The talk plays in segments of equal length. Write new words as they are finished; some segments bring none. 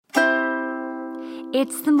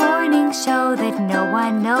It's the morning show that no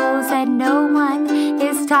one knows and no one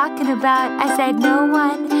is talking about. I said no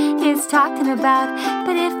one is talking about,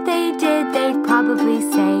 but if they did, they'd probably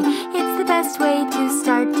say it's the best way to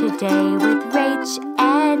start today with Rach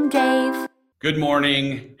and Dave. Good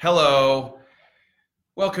morning. Hello.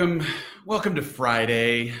 Welcome to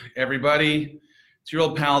Friday, everybody. It's your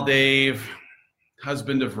old pal Dave,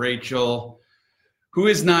 husband of Rachel, who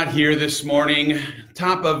is not here this morning.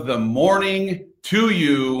 Top of the morning to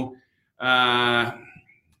you.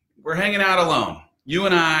 We're hanging out alone. You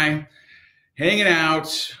and I hanging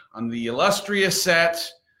out on the illustrious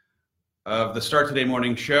set of the Start Today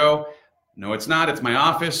morning show. No, it's not. It's my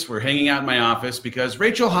office. We're hanging out in my office because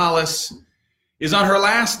Rachel Hollis is on her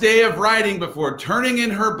last day of writing before turning in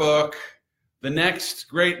her book. The next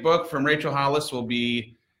great book from Rachel Hollis will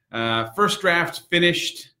be first draft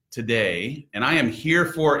finished today, and I am here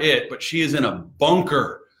for it, but she is in a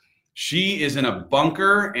bunker. She is in a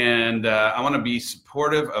bunker, and I want to be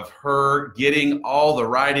supportive of her getting all the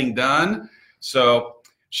writing done. So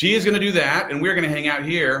she is going to do that, and we're going to hang out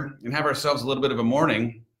here and have ourselves a little bit of a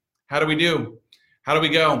morning. How do we do? How do we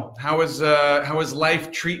go? How is life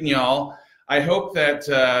treating y'all? I hope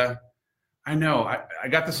that, I know, I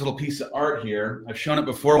got this little piece of art here. I've shown it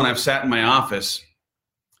before when I've sat in my office.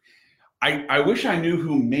 I wish I knew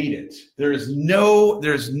who made it. There's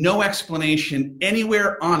no explanation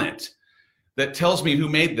anywhere on it that tells me who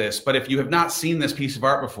made this. But if you have not seen this piece of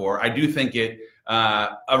art before, I do think it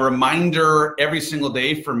a reminder every single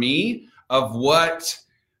day for me of what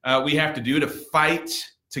we have to do to fight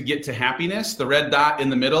to get to happiness. The red dot in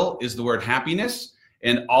the middle is the word happiness,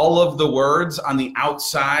 and all of the words on the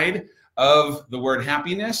outside of the word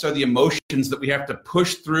happiness are the emotions that we have to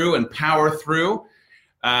push through and power through.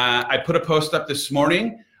 I put a post up this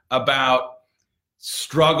morning about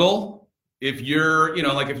struggle. If you're,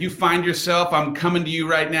 if you find yourself, I'm coming to you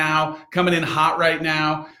right now, coming in hot right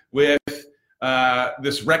now with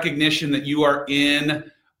this recognition that you are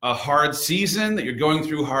in a hard season, that you're going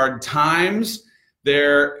through hard times.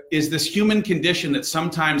 There is this human condition that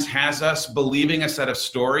sometimes has us believing a set of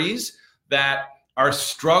stories that our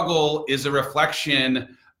struggle is a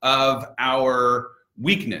reflection of our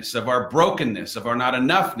weakness, of our brokenness, of our not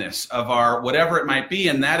enoughness, of our whatever it might be,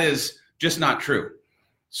 and that is just not true.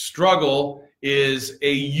 Struggle is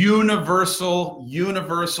a universal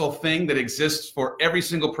thing that exists for every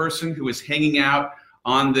single person who is hanging out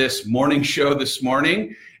on this morning show this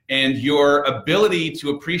morning, and your ability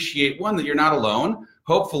to appreciate, one, that you're not alone,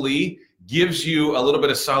 hopefully gives you a little bit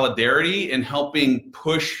of solidarity in helping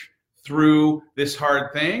push through this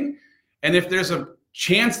hard thing. And if there's a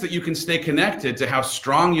chance that you can stay connected to how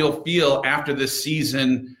strong you'll feel after this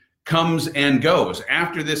season comes and goes,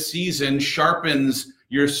 after this season sharpens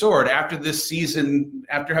your sword, after this season,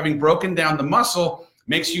 after having broken down the muscle,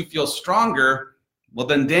 makes you feel stronger, well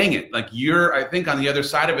then dang it, like you're, I think, on the other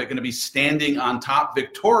side of it, going to be standing on top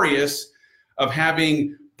victorious of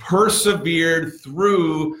having persevered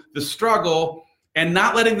through the struggle and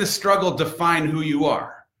not letting the struggle define who you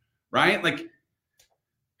are, right? Like,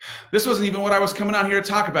 this wasn't even what I was coming out here to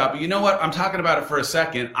talk about, but you know what? I'm talking about it for a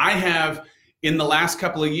second. I have, in the last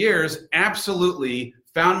couple of years, absolutely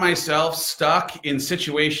found myself stuck in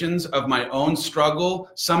situations of my own struggle,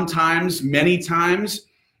 sometimes, many times,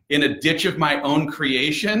 in a ditch of my own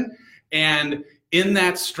creation. And in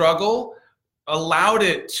that struggle, allowed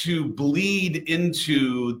it to bleed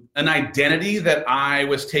into an identity that I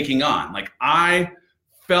was taking on. Like, I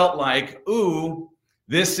felt like, ooh,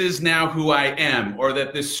 this is now who I am, or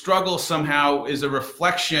that this struggle somehow is a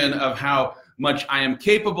reflection of how much I am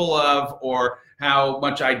capable of, or how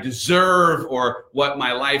much I deserve, or what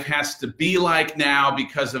my life has to be like now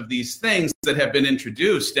because of these things that have been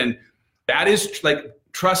introduced. And that is like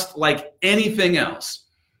trust, like anything else.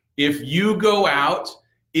 If you go out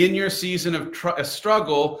in your season of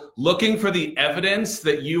struggle looking for the evidence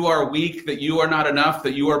that you are weak, that you are not enough,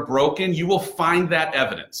 that you are broken, you will find that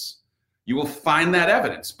evidence. You will find that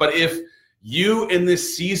evidence. But if you in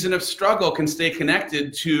this season of struggle can stay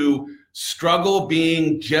connected to struggle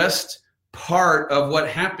being just part of what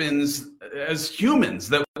happens as humans,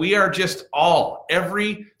 that we are just all,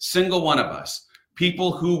 every single one of us,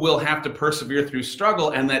 people who will have to persevere through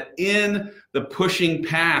struggle, and that in the pushing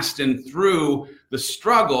past and through the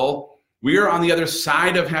struggle, we are on the other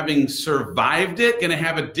side of having survived it, going to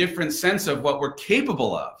have a different sense of what we're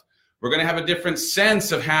capable of. We're going to have a different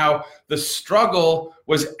sense of how the struggle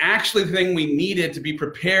was actually the thing we needed to be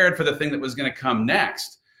prepared for the thing that was going to come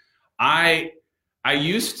next. I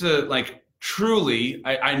used to, like, truly,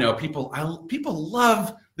 I know people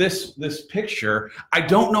love this picture. I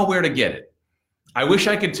don't know where to get it. I wish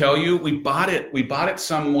I could tell you. We bought it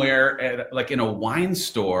somewhere at, like in a wine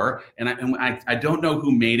store, and I don't know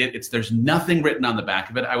who made it. There's nothing written on the back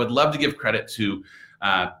of it. I would love to give credit to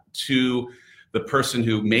the person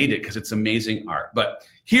who made it because it's amazing art. But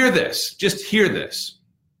just hear this.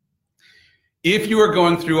 If you are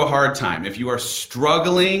going through a hard time, if you are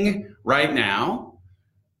struggling right now,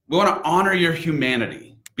 we want to honor your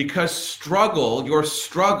humanity, because your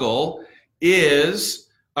struggle is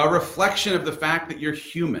a reflection of the fact that you're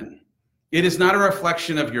human. It is not a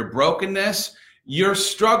reflection of your brokenness. Your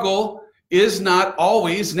struggle is not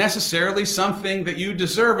always necessarily something that you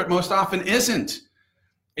deserve. It most often isn't.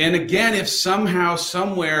 And again, if somehow,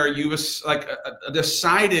 somewhere you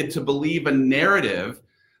decided to believe a narrative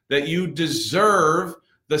that you deserve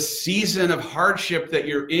the season of hardship that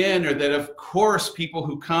you're in, or that of course people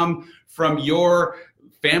who come from your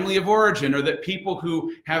family of origin, or that people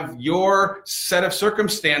who have your set of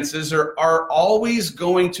circumstances are always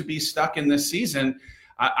going to be stuck in this season.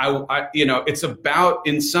 It's about,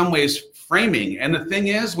 in some ways, framing. And the thing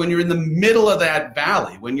is, when you're in the middle of that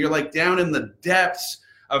valley, when you're like down in the depths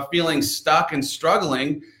of feeling stuck and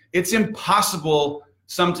struggling, it's impossible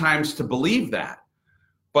sometimes to believe that.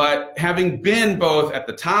 But having been both at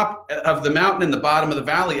the top of the mountain and the bottom of the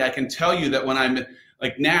valley, I can tell you that when I'm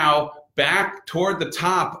like now back toward the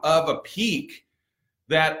top of a peak,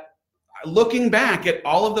 that looking back at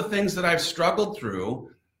all of the things that I've struggled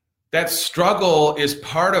through, that struggle is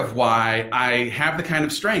part of why I have the kind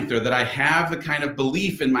of strength, or that I have the kind of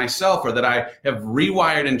belief in myself, or that I have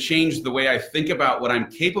rewired and changed the way I think about what I'm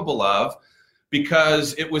capable of,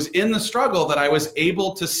 because it was in the struggle that I was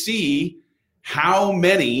able to see how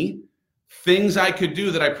many things I could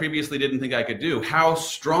do that I previously didn't think I could do, how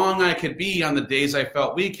strong I could be on the days I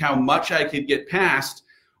felt weak, how much I could get past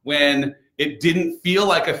when it didn't feel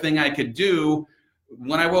like a thing I could do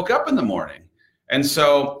when I woke up in the morning. And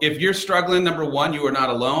so if you're struggling, number one, you are not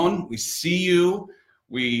alone. We see you.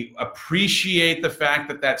 We appreciate the fact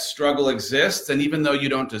that that struggle exists. And even though you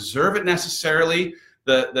don't deserve it necessarily,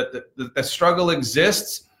 the struggle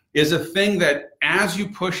exists is a thing that as you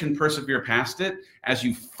push and persevere past it, as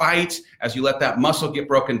you fight, as you let that muscle get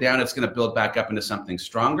broken down, it's going to build back up into something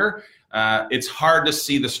stronger. It's hard to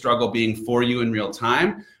see the struggle being for you in real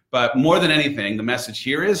time, but more than anything, the message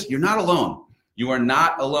here is you're not alone. You are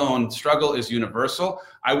not alone. Struggle is universal.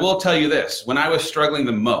 I will tell you this, when I was struggling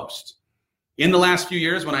the most, in the last few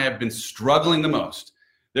years when I have been struggling the most,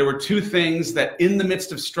 there were two things that in the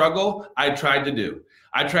midst of struggle, I tried to do.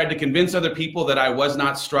 I tried to convince other people that I was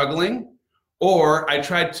not struggling, or I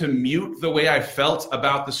tried to mute the way I felt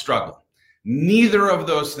about the struggle. Neither of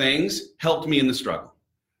those things helped me in the struggle,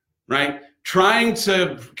 right? Trying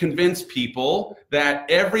to convince people that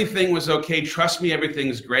everything was okay, trust me,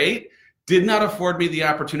 everything's great, did not afford me the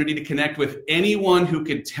opportunity to connect with anyone who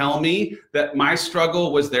could tell me that my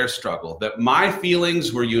struggle was their struggle, that my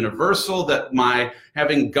feelings were universal, that my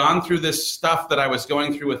having gone through this stuff that I was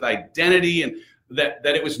going through with identity, and that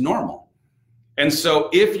it was normal. And so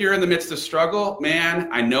if you're in the midst of struggle, man,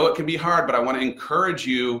 I know it can be hard, but I want to encourage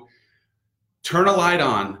you, turn a light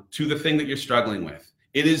on to the thing that you're struggling with.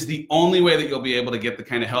 It is the only way that you'll be able to get the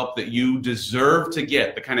kind of help that you deserve to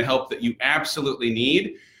get, the kind of help that you absolutely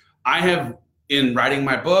need. I have, in writing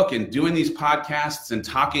my book and doing these podcasts and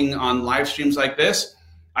talking on live streams like this,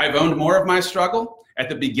 I've owned more of my struggle. At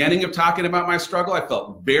the beginning of talking about my struggle, I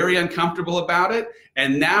felt very uncomfortable about it.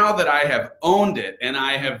 And now that I have owned it, and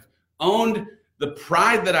I have owned the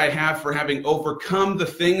pride that I have for having overcome the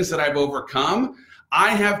things that I've overcome,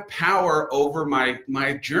 I have power over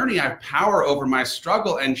my journey. I have power over my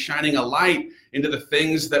struggle, and shining a light into the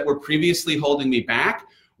things that were previously holding me back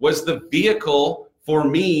was the vehicle for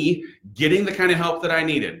me getting the kind of help that I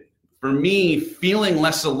needed, for me feeling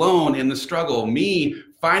less alone in the struggle, me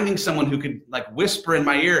finding someone who could like whisper in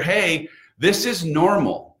my ear, hey, this is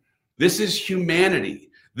normal. This is humanity.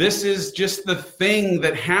 This is just the thing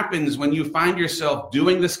that happens when you find yourself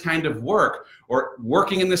doing this kind of work, or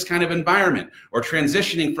working in this kind of environment, or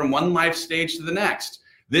transitioning from one life stage to the next.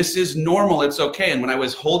 This is normal. It's okay. And when I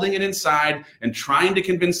was holding it inside and trying to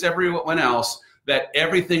convince everyone else that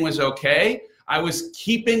everything was okay, I was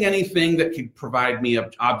keeping anything that could provide me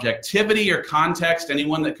objectivity or context,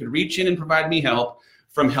 anyone that could reach in and provide me help,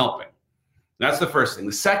 from helping. That's the first thing.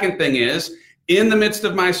 The second thing is, in the midst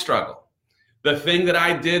of my struggle, the thing that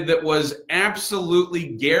I did that was absolutely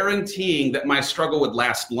guaranteeing that my struggle would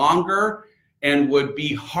last longer and would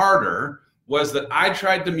be harder was that I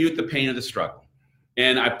tried to mute the pain of the struggle.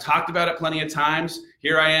 And I've talked about it plenty of times.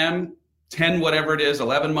 Here I am,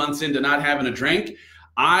 11 months into not having a drink.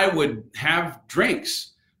 I would have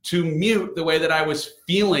drinks to mute the way that I was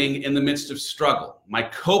feeling in the midst of struggle. My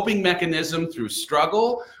coping mechanism through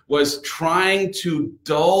struggle was trying to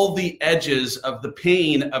dull the edges of the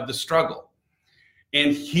pain of the struggle.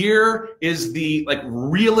 And here is the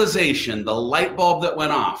realization, the light bulb that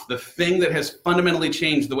went off, the thing that has fundamentally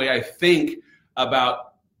changed the way I think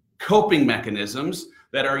about coping mechanisms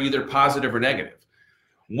that are either positive or negative.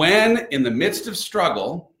 When in the midst of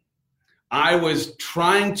struggle, I was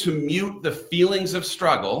trying to mute the feelings of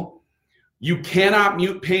struggle. You cannot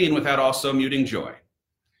mute pain without also muting joy.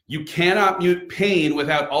 You cannot mute pain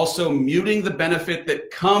without also muting the benefit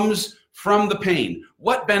that comes from the pain.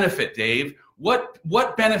 What benefit, Dave?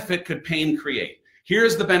 What benefit could pain create?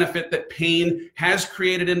 Here's the benefit that pain has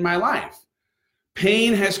created in my life.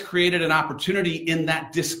 Pain has created an opportunity in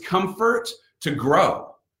that discomfort to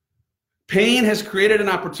grow. Pain has created an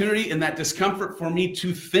opportunity in that discomfort for me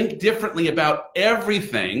to think differently about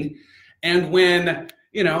everything. And when,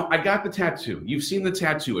 I got the tattoo. You've seen the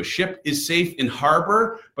tattoo. A ship is safe in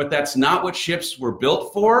harbor, but that's not what ships were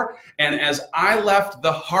built for. And as I left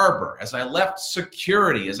the harbor, as I left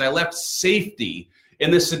security, as I left safety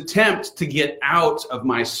in this attempt to get out of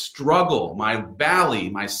my struggle, my valley,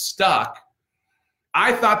 my stuck,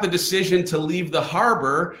 I thought the decision to leave the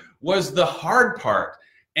harbor was the hard part.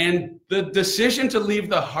 And the decision to leave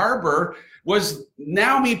the harbor was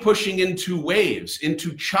now me pushing into waves,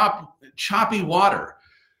 into choppy water.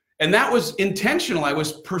 And that was intentional. I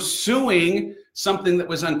was pursuing something that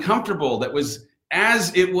was uncomfortable, that was,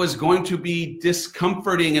 as it was going to be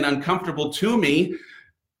discomforting and uncomfortable to me,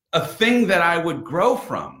 a thing that I would grow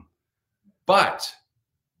from. But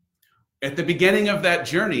at the beginning of that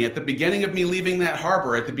journey, at the beginning of me leaving that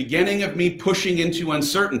harbor, at the beginning of me pushing into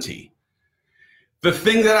uncertainty, the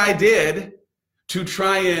thing that I did to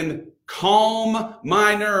try and calm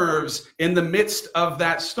my nerves in the midst of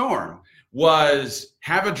that storm was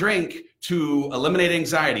have a drink to eliminate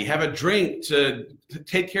anxiety, have a drink to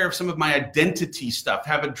take care of some of my identity stuff,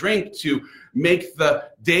 have a drink to make the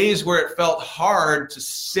days where it felt hard to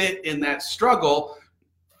sit in that struggle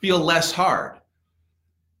feel less hard.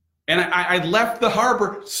 And I left the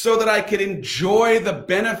harbor so that I could enjoy the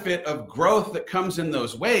benefit of growth that comes in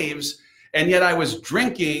those waves. And yet I was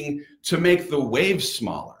drinking to make the waves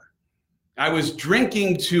smaller. I was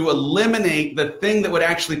drinking to eliminate the thing that would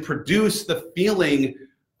actually produce the feeling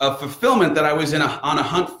of fulfillment that I was on a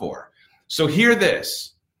hunt for. So hear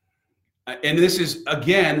this. And this is,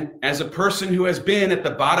 again, as a person who has been at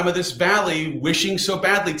the bottom of this valley, wishing so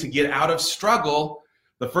badly to get out of struggle,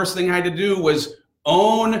 the first thing I had to do was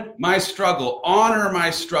own my struggle, honor my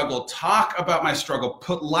struggle, talk about my struggle,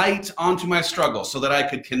 put light onto my struggle so that I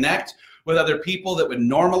could connect with other people that would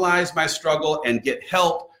normalize my struggle and get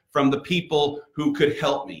help from the people who could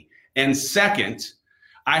help me. And second,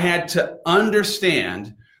 I had to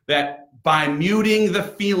understand that by muting the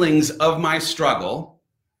feelings of my struggle,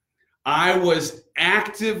 I was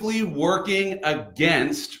actively working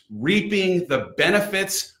against reaping the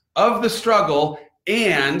benefits of the struggle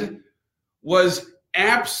and was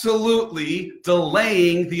absolutely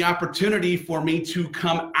delaying the opportunity for me to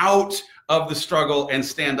come out of the struggle and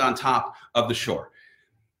stand on top of the shore.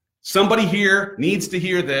 Somebody here needs to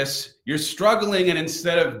hear this. You're struggling, and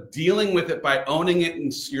instead of dealing with it by owning it,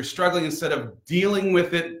 and you're struggling instead of dealing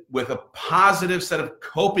with it with a positive set of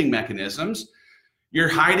coping mechanisms, you're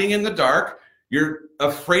hiding in the dark, you're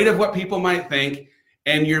afraid of what people might think,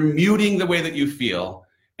 and you're muting the way that you feel.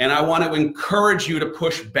 And I want to encourage you to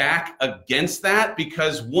push back against that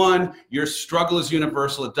because, one, your struggle is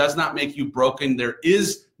universal. It does not make you broken. There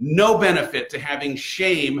is no benefit to having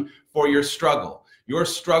shame for your struggle. Your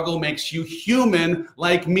struggle makes you human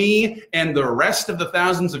like me and the rest of the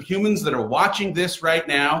thousands of humans that are watching this right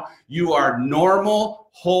now. You are normal,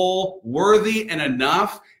 whole, worthy, and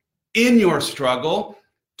enough in your struggle.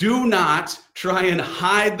 Do not try and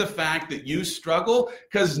hide the fact that you struggle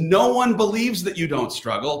because no one believes that you don't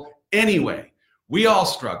struggle anyway. We all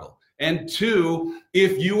struggle. And two,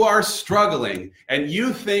 if you are struggling and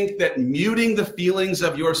you think that muting the feelings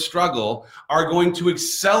of your struggle are going to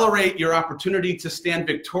accelerate your opportunity to stand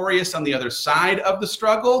victorious on the other side of the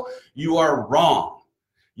struggle, you are wrong.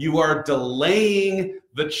 You are delaying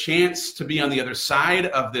the chance to be on the other side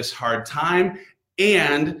of this hard time,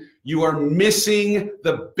 and you are missing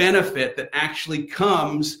the benefit that actually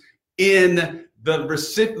comes in the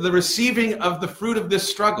receiving of the fruit of this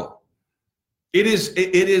struggle. I'm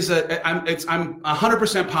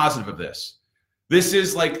 100% positive of this. This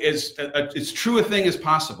is like as true a thing as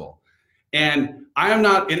possible. And I am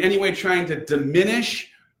not in any way trying to diminish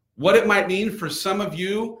what it might mean for some of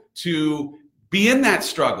you to be in that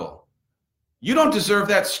struggle You don't deserve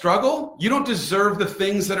that struggle. You don't deserve the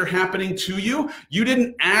things that are happening to you. You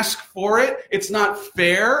didn't ask for it. It's not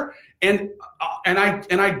fair. And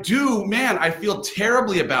I feel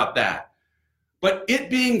terribly about that. But it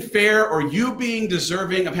being fair or you being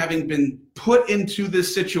deserving of having been put into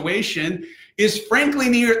this situation is frankly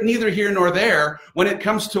neither here nor there when it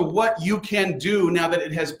comes to what you can do now that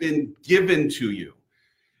it has been given to you.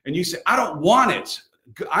 And you say, I don't want it.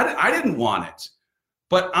 I didn't want it.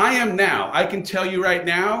 But I am now, I can tell you right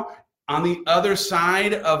now, on the other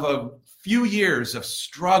side of a few years of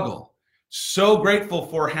struggle, so grateful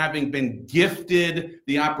for having been gifted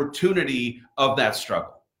the opportunity of that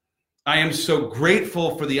struggle. I am so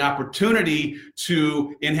grateful for the opportunity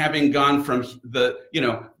in having gone from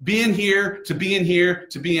being here to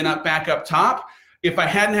being back up top. If I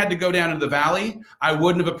hadn't had to go down into the valley, I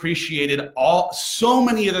wouldn't have appreciated so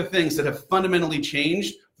many of the things that have fundamentally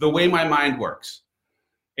changed the way my mind works.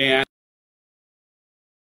 And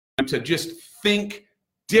to just think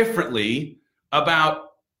differently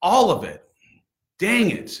about all of it. Dang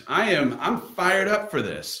it. I'm fired up for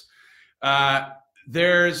this.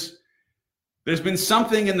 There's been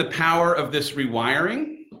something in the power of this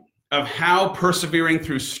rewiring, of how persevering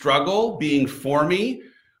through struggle being for me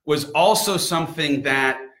was also something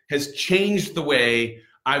that has changed the way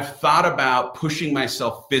I've thought about pushing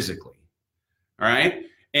myself physically. All right.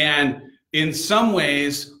 And in some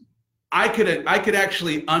ways, I could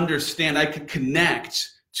actually understand, I could connect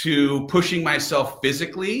to pushing myself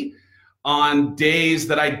physically on days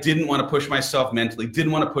that I didn't want to push myself mentally,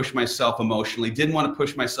 didn't want to push myself emotionally, didn't want to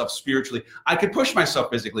push myself spiritually. I could push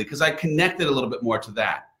myself physically because I connected a little bit more to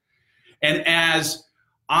that. And as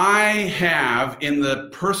I have, in the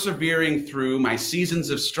persevering through my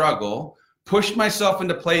seasons of struggle, pushed myself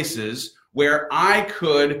into places where I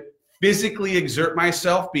could physically exert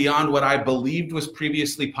myself beyond what I believed was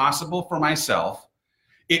previously possible for myself,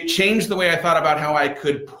 it changed the way I thought about how I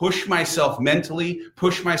could push myself mentally,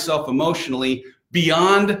 push myself emotionally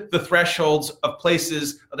beyond the thresholds of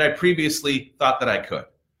places that I previously thought that I could.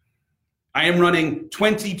 I am running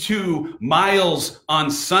 22 miles on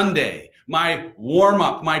Sunday. My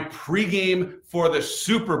warm-up, my pregame for the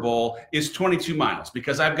Super Bowl is 22 miles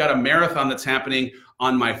because I've got a marathon that's happening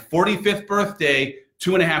on my 45th birthday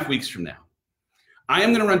 2.5 weeks from now. I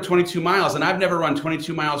am going to run 22 miles, and I've never run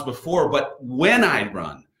 22 miles before, but when I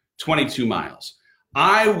run 22 miles,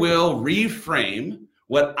 I will reframe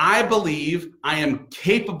what I believe I am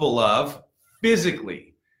capable of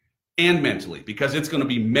physically and mentally, because it's going to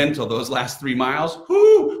be mental. Those last 3 miles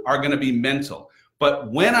are going to be mental.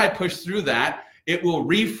 But when I push through that, it will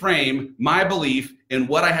reframe my belief in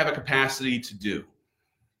what I have a capacity to do.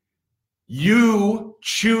 You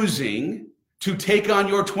choosing to take on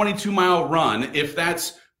your 22-mile run, if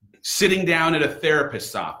that's sitting down at a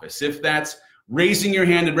therapist's office, if that's raising your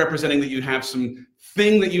hand and representing that you have some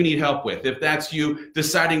thing that you need help with, if that's you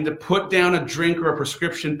deciding to put down a drink or a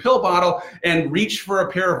prescription pill bottle and reach for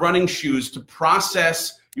a pair of running shoes to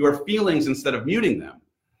process your feelings instead of muting them.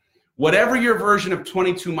 Whatever your version of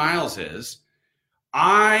 22 miles is,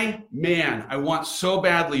 I want so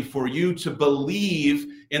badly for you to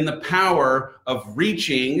believe in the power of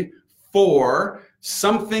reaching for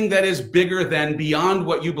something that is bigger than beyond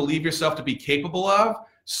what you believe yourself to be capable of,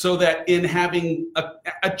 so that in having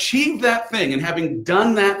achieved that thing and having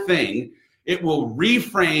done that thing, it will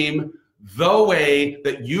reframe the way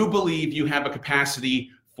that you believe you have a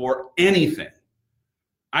capacity for anything.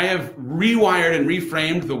 I have rewired and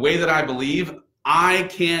reframed the way that I believe I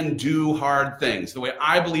can do hard things, the way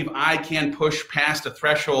I believe I can push past a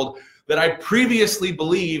threshold that I previously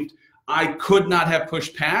believed I could not have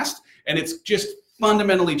pushed past. And it's just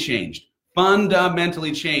fundamentally changed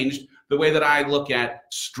the way that I look at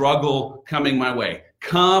struggle coming my way.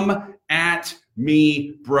 Come at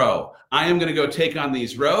me, bro. I am going to go take on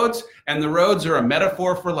these roads, and the roads are a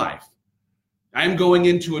metaphor for life. I am going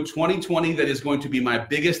into a 2020 that is going to be my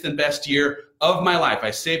biggest and best year of my life. I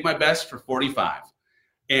saved my best for 45.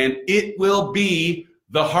 And it will be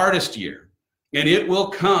the hardest year. And it will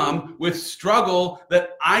come with struggle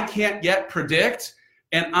that I can't yet predict.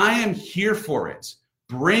 And I am here for it.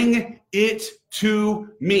 Bring it to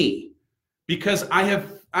me. Because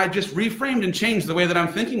I just reframed and changed the way that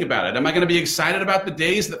I'm thinking about it. Am I going to be excited about the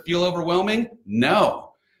days that feel overwhelming? No.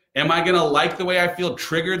 Am I going to like the way I feel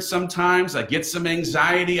triggered sometimes? I get some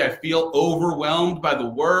anxiety. I feel overwhelmed by the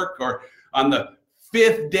work, or on the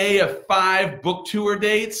 5th day of 5 book tour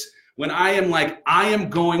dates, when I am like, I am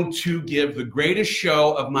going to give the greatest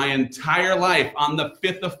show of my entire life on the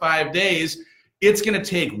 5th of 5 days. It's going to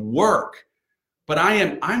take work, but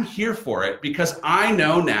I'm here for it, because I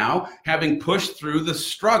know now, having pushed through the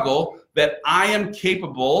struggle, that I am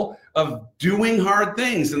capable of doing hard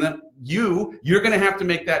things, and that you're going to have to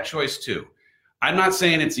make that choice too. I'm not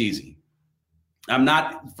saying it's easy. I'm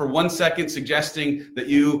not for one second suggesting that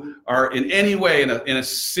you are in any way in a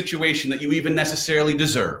situation that you even necessarily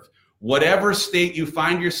deserve. Whatever state you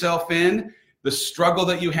find yourself in, the struggle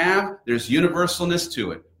that you have, there's universalness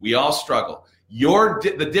to it. We all struggle.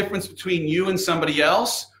 The difference between you and somebody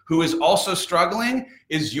else who is also struggling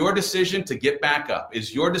is your decision to get back up,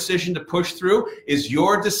 is your decision to push through, is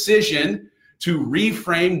your decision to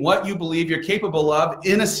reframe what you believe you're capable of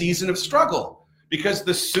in a season of struggle. Because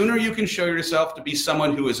the sooner you can show yourself to be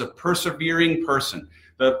someone who is a persevering person,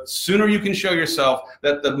 the sooner you can show yourself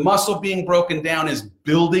that the muscle being broken down is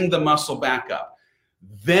building the muscle back up,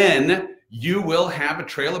 then you will have a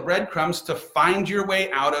trail of breadcrumbs to find your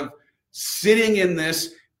way out of sitting in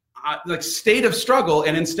this state of struggle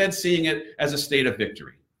and instead seeing it as a state of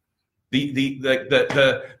victory.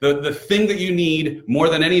 The thing that you need more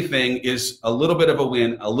than anything is a little bit of a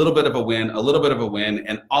win, a little bit of a win, a little bit of a win.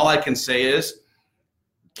 And all I can say is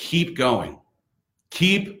keep going,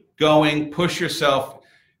 push yourself.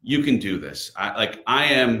 You can do this.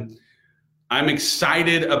 I'm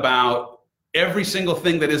excited about every single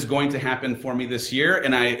thing that is going to happen for me this year.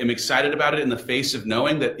 And I am excited about it in the face of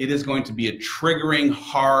knowing that it is going to be a triggering,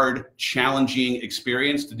 hard, challenging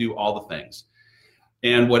experience to do all the things.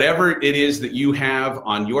 And whatever it is that you have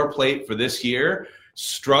on your plate for this year,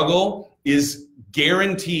 struggle is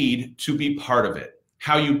guaranteed to be part of it.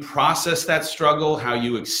 How you process that struggle, how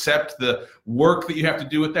you accept the work that you have to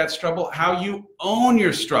do with that struggle, how you own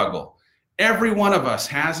your struggle. Every one of us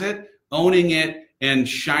has it. Owning it and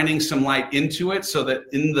shining some light into it so that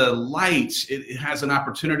in the light, it has an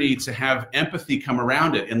opportunity to have empathy come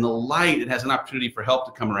around it. In the light, it has an opportunity for help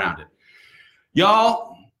to come around it.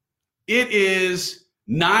 Y'all, it is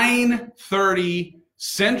 9:30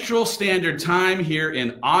 Central Standard Time here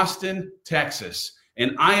in Austin, Texas,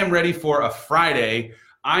 and I am ready for a Friday.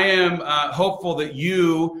 I am hopeful that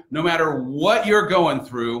you, no matter what you're going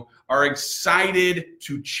through, are excited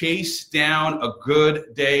to chase down a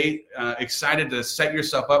good day, excited to set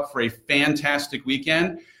yourself up for a fantastic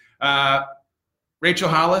weekend. Rachel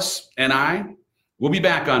Hollis and I will be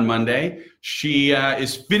back on Monday. She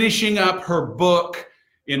is finishing up her book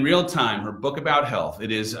in real time, her book about health.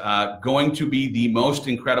 It is going to be the most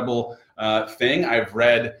incredible thing. I've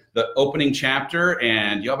read the opening chapter,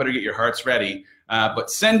 and y'all better get your hearts ready.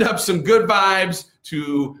 But send up some good vibes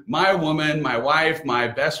to my woman, my wife, my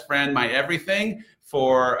best friend, my everything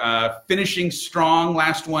for finishing strong.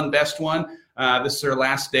 Last one, best one. This is her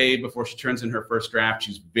last day before she turns in her first draft.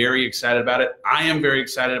 She's very excited about it. I am very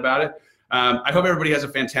excited about it. I hope everybody has a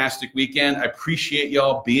fantastic weekend. I appreciate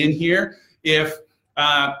y'all being here. If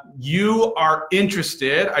you are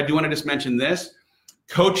interested, I do want to just mention this.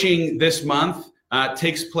 Coaching this month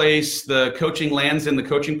takes place. The coaching lands in the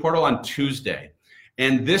coaching portal on Tuesday.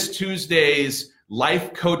 And this Tuesday's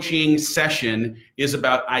life coaching session is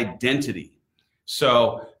about identity.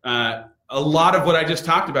 So a lot of what I just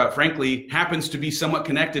talked about, frankly, happens to be somewhat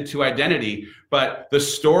connected to identity. But the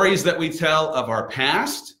stories that we tell of our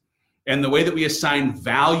past and the way that we assign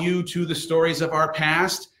value to the stories of our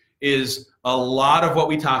past is a lot of what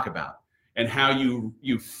we talk about. And how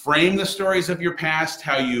you frame the stories of your past,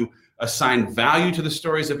 how you assign value to the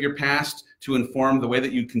stories of your past to inform the way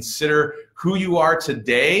that you consider who you are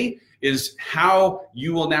today is how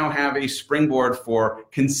you will now have a springboard for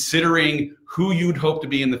considering who you'd hope to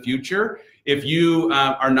be in the future. If you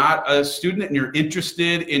are not a student and you're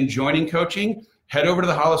interested in joining coaching, head over to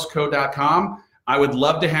thehollisco.com. I would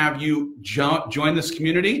love to have you join this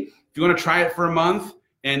community. If you want to try it for a month,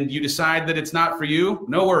 and you decide that it's not for you,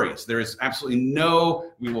 no worries. There is absolutely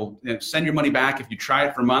we will send your money back if you try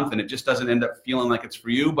it for a month and it just doesn't end up feeling like it's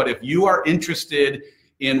for you. But if you are interested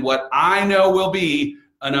in what I know will be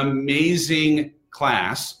an amazing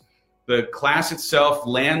class, the class itself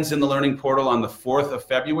lands in the Learning Portal on the 4th of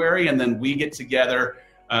February, and then we get together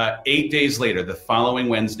 8 days later, the following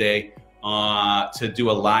Wednesday, to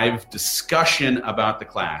do a live discussion about the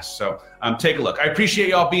class. So take a look. I appreciate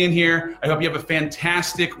y'all being here. I hope you have a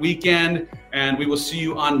fantastic weekend, and we will see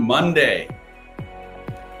you on Monday.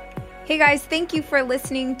 Hey guys, thank you for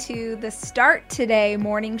listening to the Start Today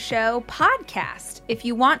Morning Show podcast. If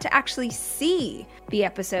you want to actually see the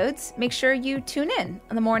episodes, make sure you tune in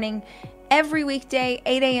the morning every weekday,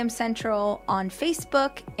 8 a.m. Central on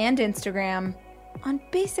Facebook and Instagram on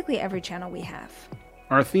basically every channel we have.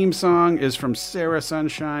 Our theme song is from Sarah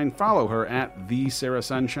Sunshine. Follow her at The Sarah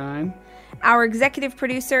Sunshine. Our executive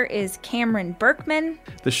producer is Cameron Berkman.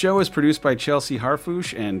 The show is produced by Chelsea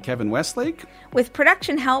Harfouche and Kevin Westlake, with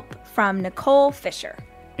production help from Nicole Fisher.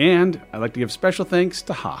 And I'd like to give special thanks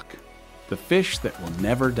to Hawk, the fish that will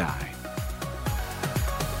never die.